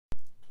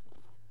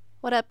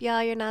What up,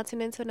 y'all? You're now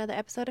tuned into another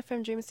episode of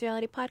From Dreams to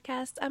Reality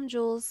podcast. I'm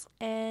Jules,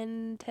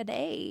 and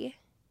today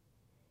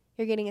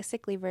you're getting a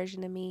sickly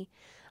version of me.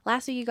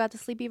 Last week you got the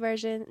sleepy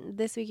version.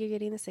 This week you're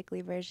getting the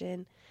sickly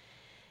version.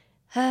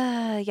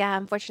 Yeah,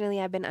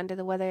 unfortunately I've been under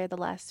the weather the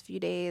last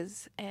few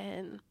days,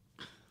 and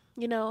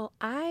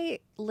I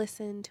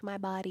listen to my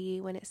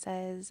body when it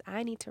says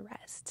I need to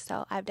rest.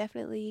 So I've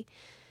definitely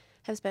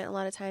have spent a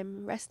lot of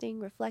time resting,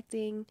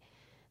 reflecting.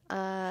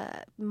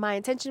 My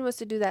intention was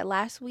to do that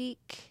last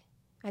week.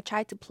 I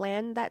tried to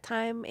plan that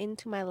time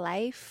into my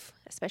life,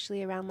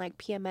 especially around like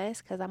PMS,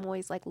 because I'm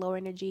always like low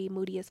energy,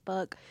 moody as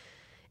fuck,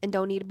 and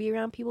don't need to be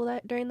around people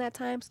that during that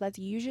time. So that's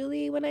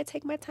usually when I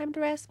take my time to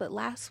rest. But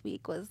last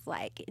week was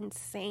like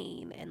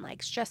insane and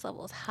like stress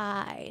levels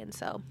high, and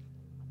so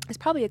it's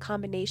probably a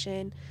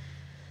combination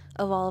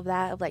of all of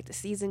that, of like the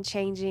season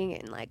changing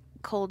and like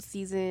cold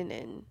season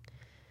and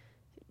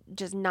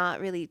just not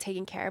really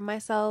taking care of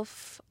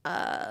myself.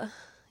 Yeah,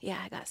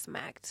 I got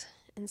smacked,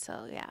 and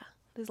so yeah,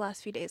 these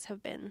last few days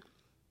have been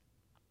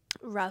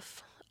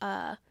rough.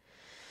 Yeah,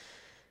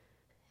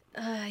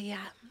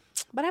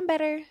 but I'm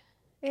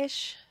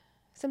better-ish.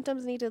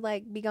 Symptoms need to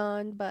like be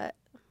gone, but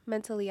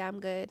mentally I'm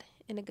good,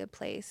 in a good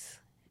place.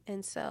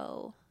 And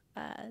so,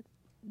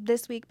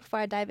 this week, before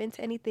I dive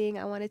into anything,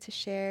 I wanted to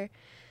share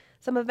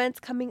some events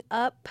coming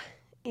up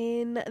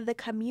in the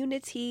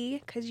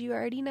community, because you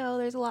already know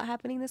there's a lot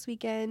happening this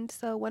weekend.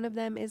 So one of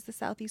them is the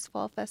Southeast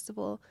Fall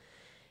Festival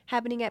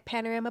happening at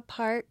Panorama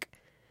Park.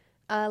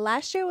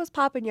 Last year was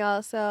popping,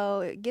 y'all,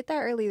 so get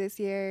there early this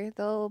year.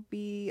 There'll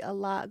be a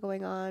lot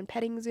going on.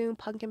 Petting zoo,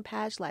 pumpkin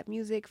patch, live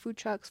music, food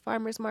trucks,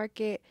 farmers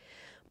market,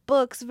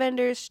 books,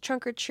 vendors,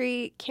 trunk or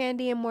treat,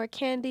 candy and more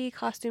candy,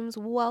 costumes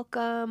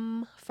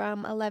welcome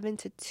from 11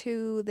 to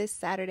 2 this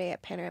Saturday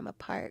at Panorama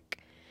Park.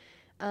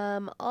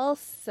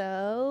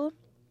 Also,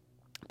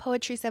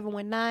 Poetry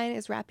 719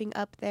 is wrapping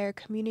up their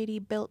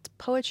community-built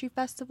poetry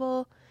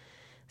festival.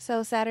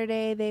 So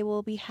Saturday they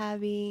will be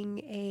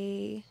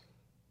having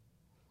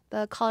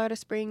the Colorado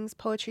Springs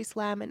Poetry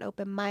Slam and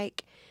Open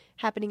Mic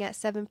happening at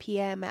 7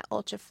 p.m. at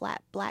Ultra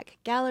Flat Black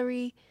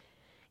Gallery.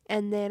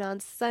 And then on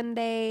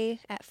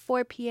Sunday at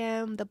 4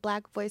 p.m., the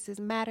Black Voices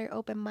Matter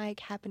Open Mic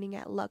happening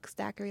at Lux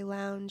Daiquiri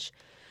Lounge.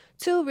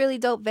 Two really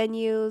dope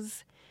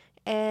venues.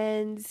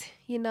 And,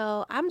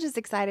 I'm just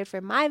excited for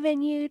my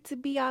venue to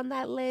be on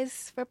that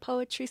list for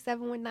Poetry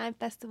 719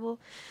 Festival.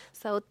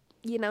 So,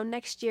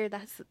 next year,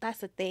 that's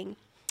a thing.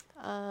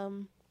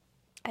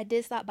 I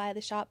did stop by the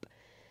shop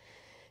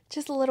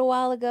just a little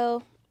while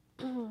ago.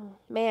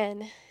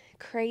 Man,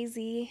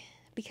 crazy,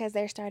 because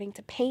they're starting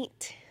to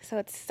paint, so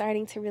it's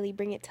starting to really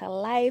bring it to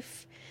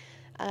life.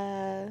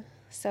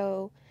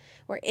 So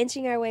we're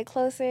inching our way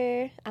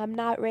closer. I'm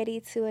not ready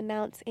to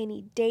announce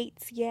any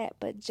dates yet,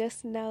 but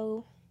just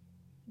know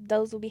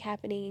those will be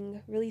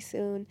happening really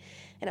soon.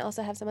 And I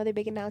also have some other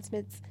big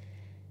announcements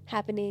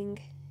happening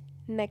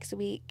next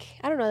week.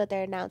 I don't know that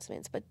they're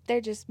announcements, but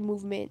they're just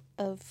movement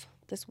of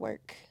this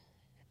work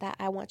that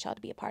I want y'all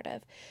to be a part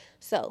of.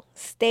 So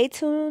stay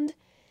tuned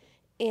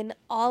in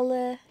all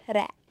of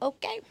that,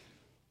 okay?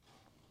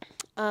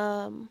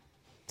 So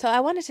I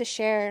wanted to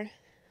share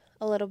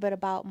a little bit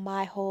about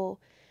my whole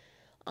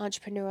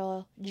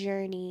entrepreneurial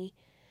journey.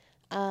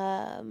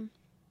 Growing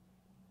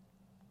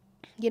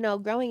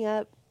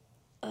up,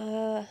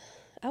 I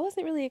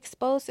wasn't really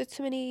exposed to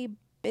too many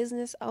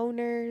business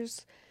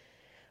owners,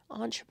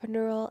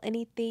 entrepreneurial,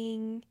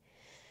 anything.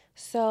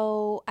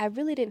 So I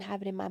really didn't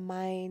have it in my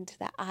mind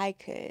that I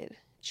could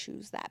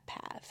choose that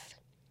path.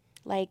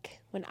 Like,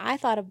 when I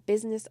thought of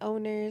business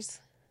owners,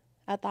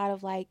 I thought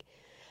of like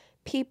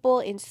people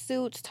in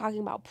suits talking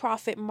about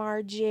profit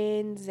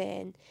margins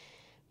and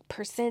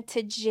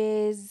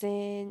percentages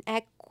and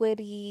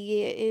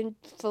equity and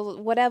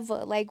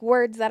whatever, like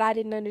words that I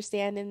didn't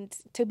understand. And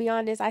to be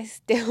honest, I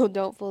still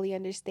don't fully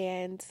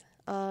understand.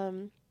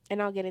 And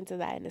I'll get into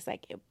that in a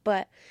second.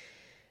 But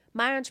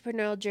my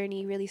entrepreneurial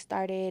journey really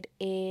started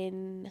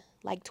in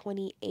like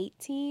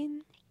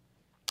 2018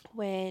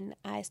 when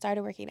I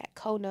started working at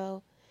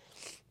Kono.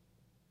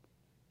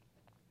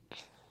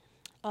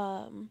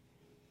 I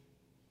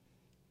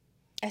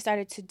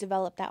started to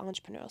develop that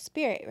entrepreneurial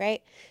spirit,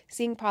 right?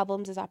 Seeing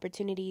problems as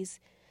opportunities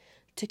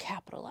to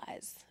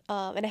capitalize.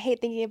 And I hate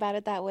thinking about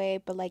it that way,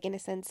 but like in a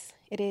sense,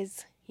 it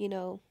is,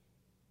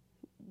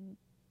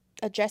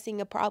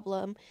 addressing a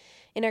problem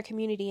in our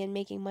community and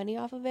making money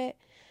off of it,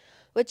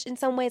 which in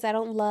some ways I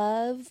don't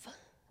love,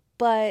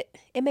 but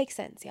it makes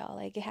sense, y'all.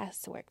 Like, it has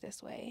to work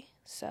this way.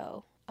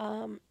 So,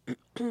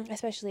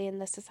 especially in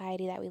the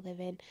society that we live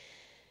in.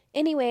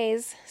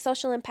 Anyways,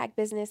 social impact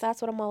business,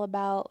 that's what I'm all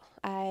about.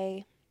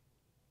 I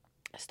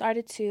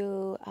started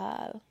to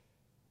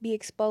be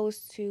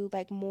exposed to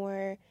like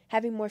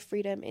having more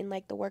freedom in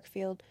like the work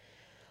field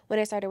when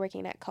I started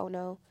working at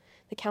Kono,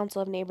 the Council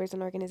of Neighbors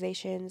and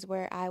Organizations,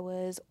 where I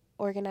was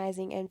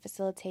organizing and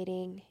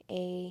facilitating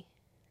a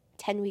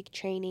 10-week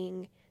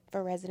training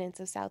for residents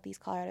of Southeast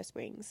Colorado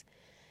Springs.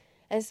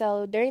 And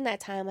so during that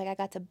time, like, I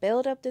got to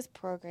build up this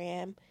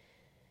program,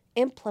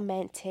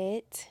 implement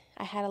it.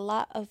 I had a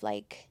lot of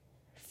like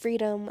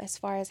freedom as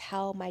far as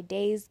how my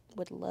days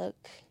would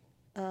look.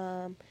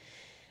 I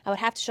would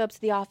have to show up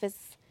to the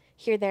office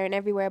here, there, and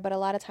everywhere, but a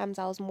lot of times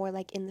I was more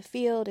like in the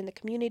field, in the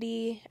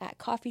community, at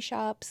coffee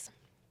shops.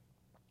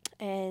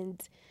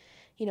 And,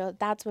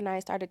 that's when I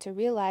started to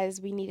realize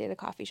we needed a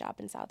coffee shop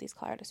in Southeast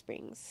Colorado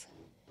Springs.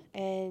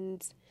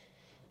 And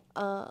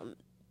so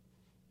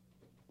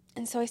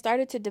I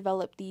started to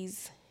develop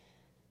these,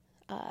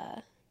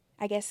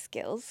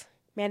 skills,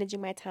 managing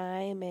my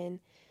time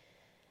and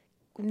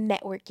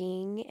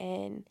networking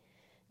and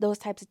those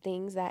types of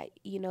things that,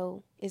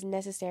 is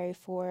necessary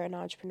for an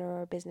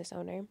entrepreneur or business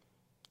owner.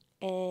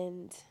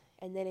 And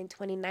then in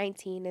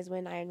 2019 is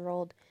when I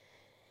enrolled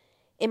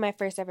in my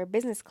first ever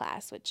business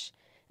class, which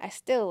I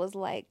still was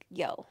like,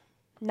 yo,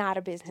 not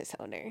a business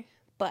owner,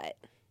 but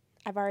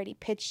I've already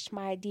pitched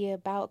my idea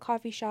about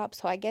coffee shop,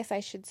 so I guess I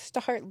should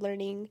start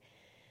learning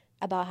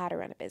about how to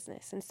run a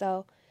business. And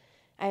so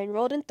I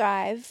enrolled in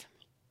Thrive.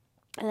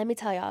 And let me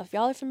tell y'all, if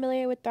y'all are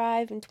familiar with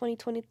Thrive in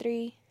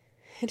 2023,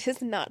 it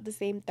is not the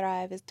same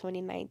Thrive as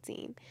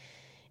 2019.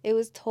 It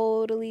was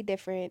totally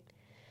different.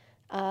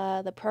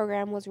 The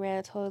program was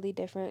ran totally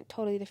different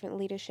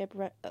leadership,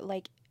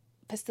 like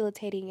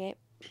facilitating it.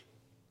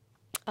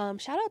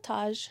 Shout out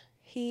Taj.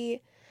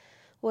 He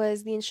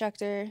was the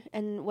instructor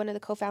and one of the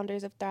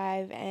co-founders of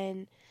Thrive,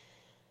 and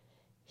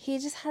he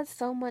just had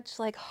so much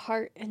like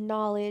heart and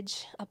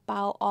knowledge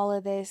about all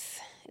of this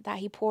that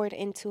he poured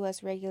into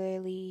us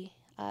regularly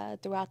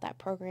throughout that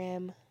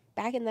program.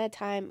 Back in that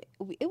time,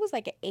 it was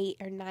like an 8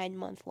 or 9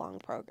 month long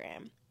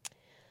program.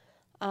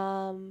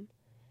 And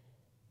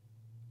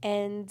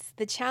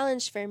the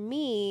challenge for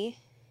me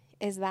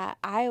is that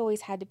I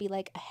always had to be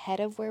like ahead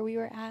of where we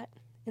were at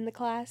in the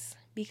class,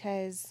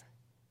 because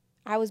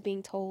I was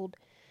being told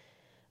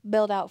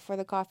build out for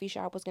the coffee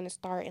shop was going to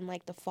start in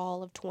like the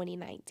fall of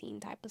 2019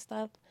 type of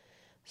stuff.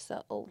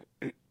 So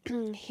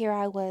here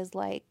I was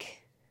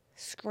like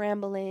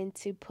scrambling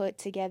to put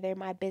together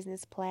my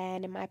business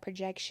plan and my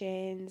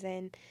projections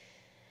and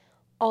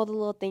all the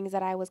little things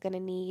that I was going to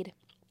need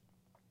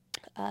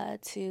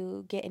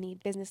to get any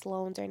business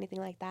loans or anything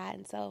like that.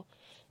 And so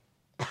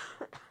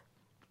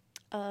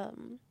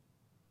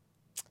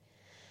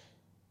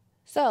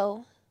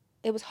so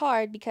it was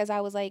hard because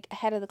I was like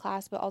ahead of the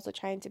class, but also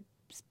trying to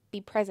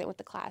be present with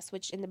the class,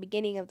 which in the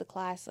beginning of the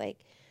class, like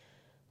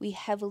we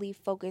heavily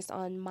focused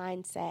on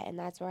mindset, and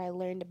that's where I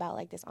learned about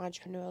like this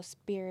entrepreneurial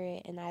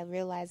spirit. And I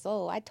realized,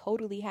 oh, I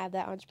totally have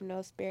that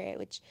entrepreneurial spirit,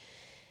 which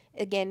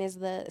again is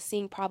the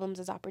seeing problems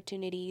as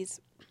opportunities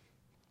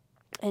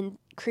and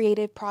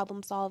creative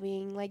problem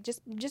solving. Like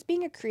just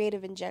being a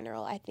creative in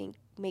general, I think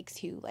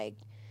makes you like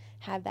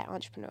have that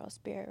entrepreneurial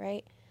spirit,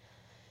 right?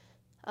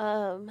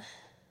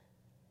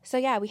 So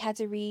yeah, we had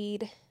to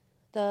read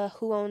the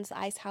Who Owns the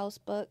Ice House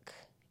book,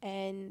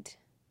 and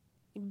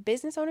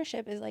business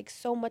ownership is like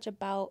so much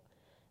about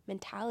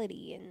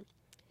mentality and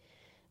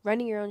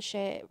running your own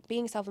shit,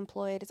 being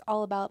self-employed. It's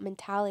all about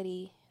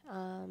mentality.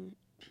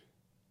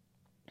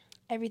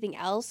 Everything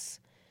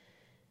else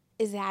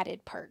is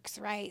added perks,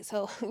 right?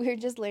 So we're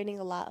just learning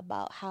a lot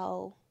about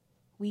how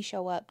we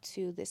show up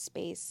to this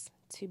space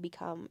to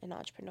become an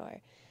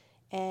entrepreneur.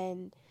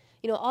 And,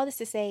 all this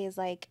to say is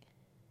like,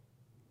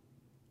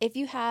 if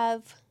you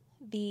have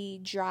the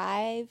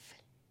drive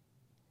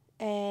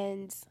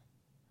and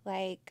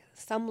like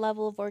some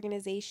level of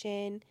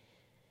organization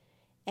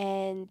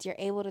and you're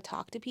able to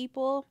talk to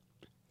people,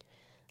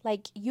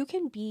 like you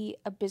can be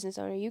a business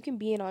owner, you can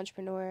be an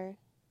entrepreneur.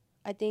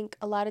 I think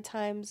a lot of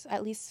times,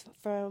 at least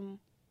from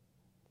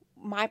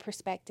my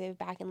perspective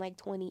back in like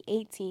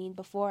 2018,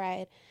 before I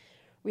had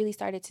really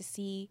started to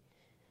see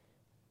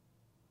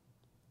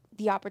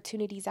the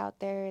opportunities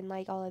out there and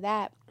like all of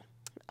that,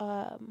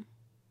 I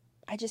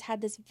just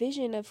had this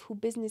vision of who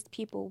business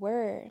people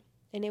were,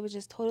 and it was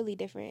just totally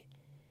different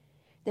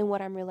than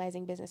what I'm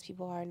realizing business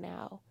people are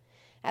now,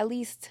 at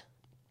least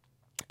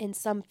in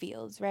some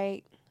fields,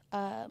 right?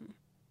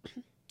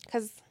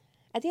 Because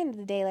at the end of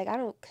the day, like, I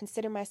don't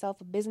consider myself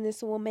a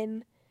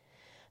businesswoman.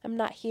 I'm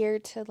not here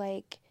to,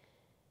 like,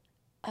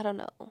 I don't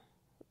know.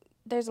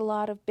 There's a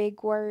lot of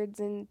big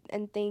words and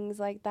things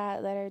like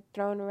that are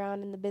thrown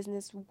around in the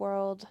business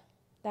world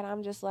that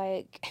I'm just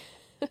like,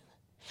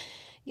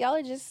 y'all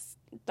are just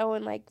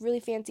throwing, like, really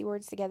fancy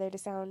words together to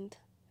sound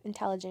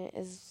intelligent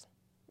is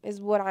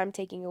what I'm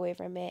taking away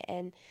from it.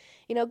 And,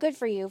 good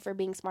for you for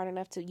being smart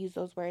enough to use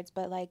those words.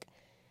 But, like,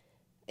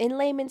 in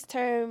layman's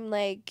term,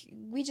 like,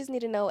 we just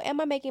need to know, am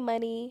I making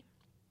money?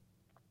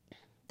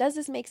 Does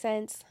this make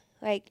sense?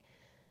 Like,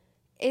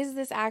 is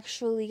this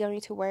actually going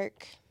to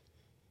work?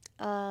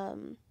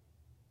 And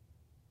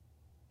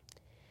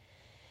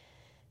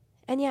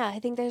yeah, I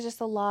think there's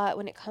just a lot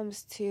when it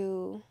comes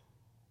to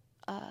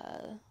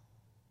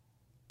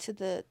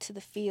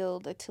the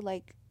field, or to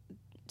like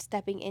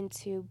stepping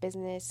into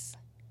business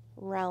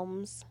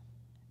realms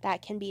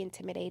that can be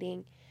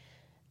intimidating.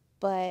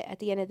 But at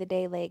the end of the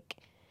day, like,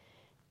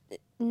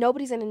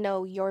 nobody's going to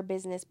know your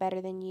business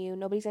better than you.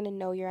 Nobody's going to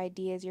know your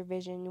ideas, your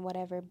vision,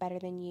 whatever, better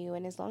than you.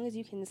 And as long as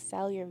you can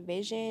sell your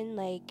vision,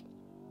 like,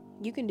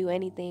 you can do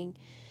anything.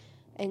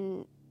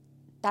 And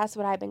that's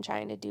what I've been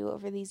trying to do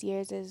over these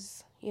years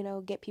is,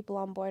 get people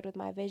on board with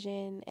my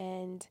vision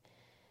and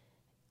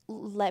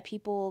let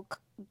people,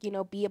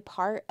 be a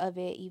part of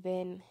it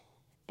even.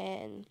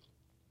 And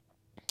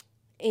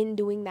in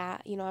doing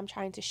that, I'm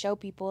trying to show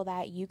people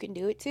that you can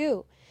do it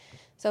too.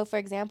 So, for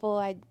example,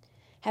 I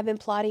have been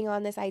plotting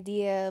on this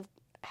idea of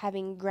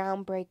having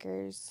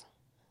groundbreakers,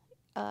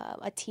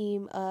 a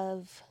team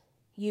of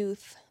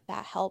youth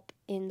that help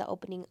in the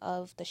opening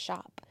of the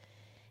shop.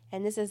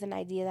 And this is an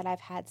idea that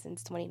I've had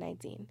since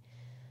 2019.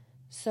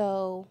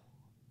 So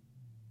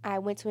I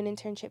went to an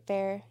internship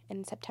fair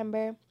in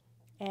September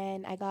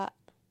and I got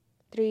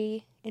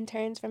 3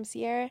 interns from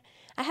Sierra.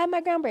 I have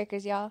my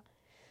groundbreakers, y'all.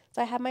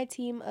 So I have my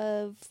team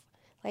of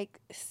like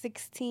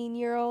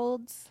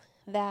 16-year-olds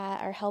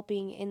that are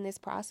helping in this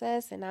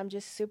process, and I'm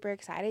just super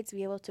excited to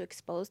be able to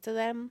expose to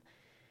them,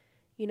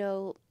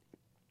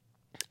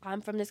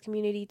 I'm from this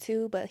community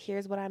too, but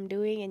here's what I'm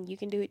doing and you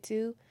can do it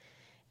too.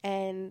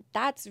 And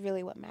that's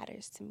really what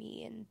matters to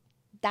me. And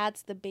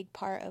that's the big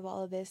part of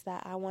all of this,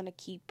 that I want to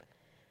keep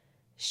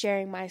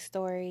sharing my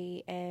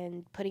story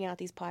and putting out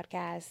these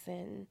podcasts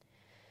and,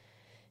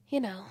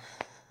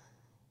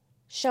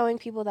 showing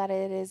people that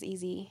it is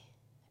easy.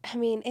 I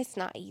mean, it's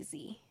not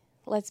easy.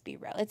 Let's be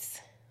real. It's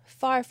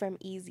far from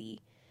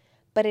easy,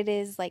 but it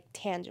is like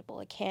tangible.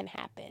 It can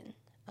happen.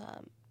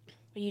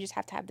 You just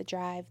have to have the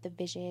drive, the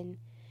vision,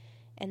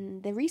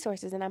 and the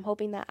resources. And I'm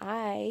hoping that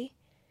I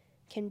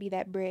can be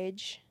that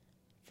bridge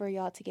for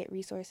y'all to get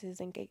resources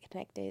and get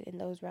connected in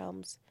those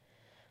realms.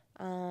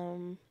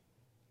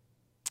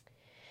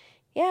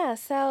 Yeah,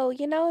 so,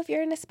 if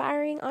you're an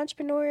aspiring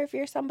entrepreneur, if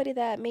you're somebody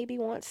that maybe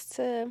wants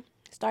to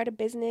start a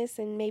business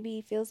and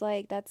maybe feels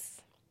like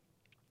that's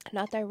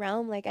not their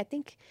realm, like, I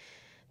think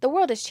the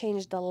world has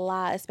changed a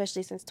lot,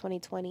 especially since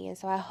 2020. And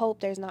so I hope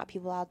there's not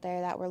people out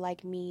there that were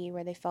like me,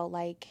 where they felt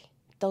like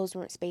those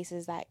weren't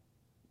spaces that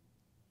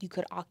you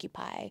could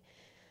occupy.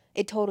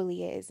 It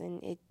totally is,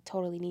 and it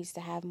totally needs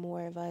to have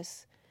more of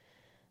us,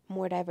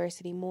 more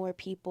diversity, more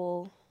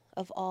people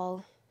of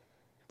all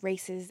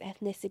races,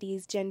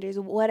 ethnicities, genders,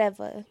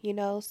 whatever,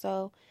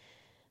 So,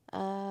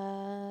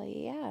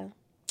 yeah.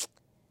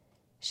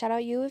 Shout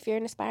out you if you're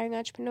an aspiring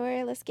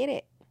entrepreneur. Let's get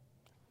it.